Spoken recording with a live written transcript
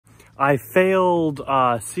I failed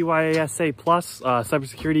CySA Plus,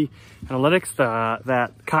 CyberSecurity Analytics,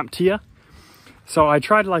 that CompTIA. So I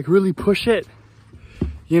tried to like really push it,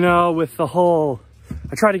 you know, with the whole,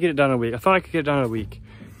 I tried to get it done in a week. I thought I could get it done in a week.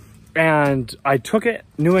 And I took it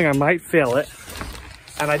knowing I might fail it.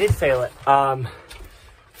 And I did fail it.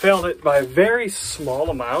 Failed it by a very small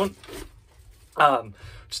amount.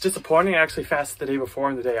 It's disappointing. I actually fasted the day before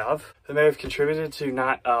and the day of. That may have contributed to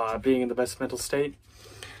not being in the best mental state.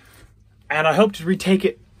 And I hope to retake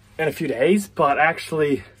it in a few days, but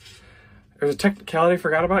actually there's a technicality I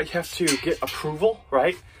forgot about. You have to get approval,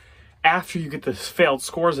 right? After you get the failed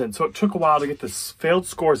scores in. So it took a while to get the failed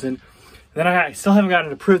scores in. And then I still haven't gotten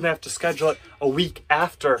it approved, and I have to schedule it a week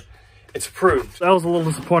after it's approved. That was a little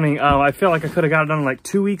disappointing. I feel like I could have got it done in like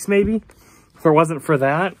 2 weeks maybe, if it wasn't for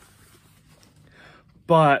that.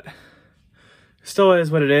 But still is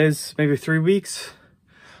what it is, maybe 3 weeks.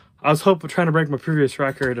 I was trying to break my previous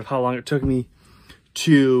record of how long it took me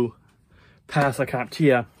to pass a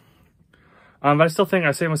CompTIA. But I still think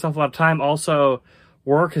I saved myself a lot of time. Also,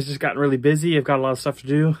 work has just gotten really busy. I've got a lot of stuff to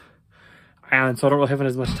do. And so I don't really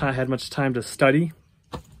have much time to study.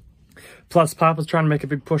 Plus, Papa's trying to make a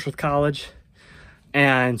big push with college.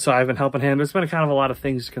 And so I've been helping him. There's been kind of a lot of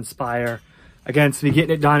things to conspire against me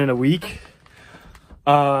getting it done in a week.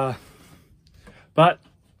 But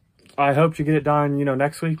I hope you get it done, you know,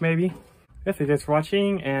 next week maybe. Yeah, thank you guys for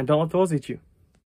watching, and don't let the wolves eat you.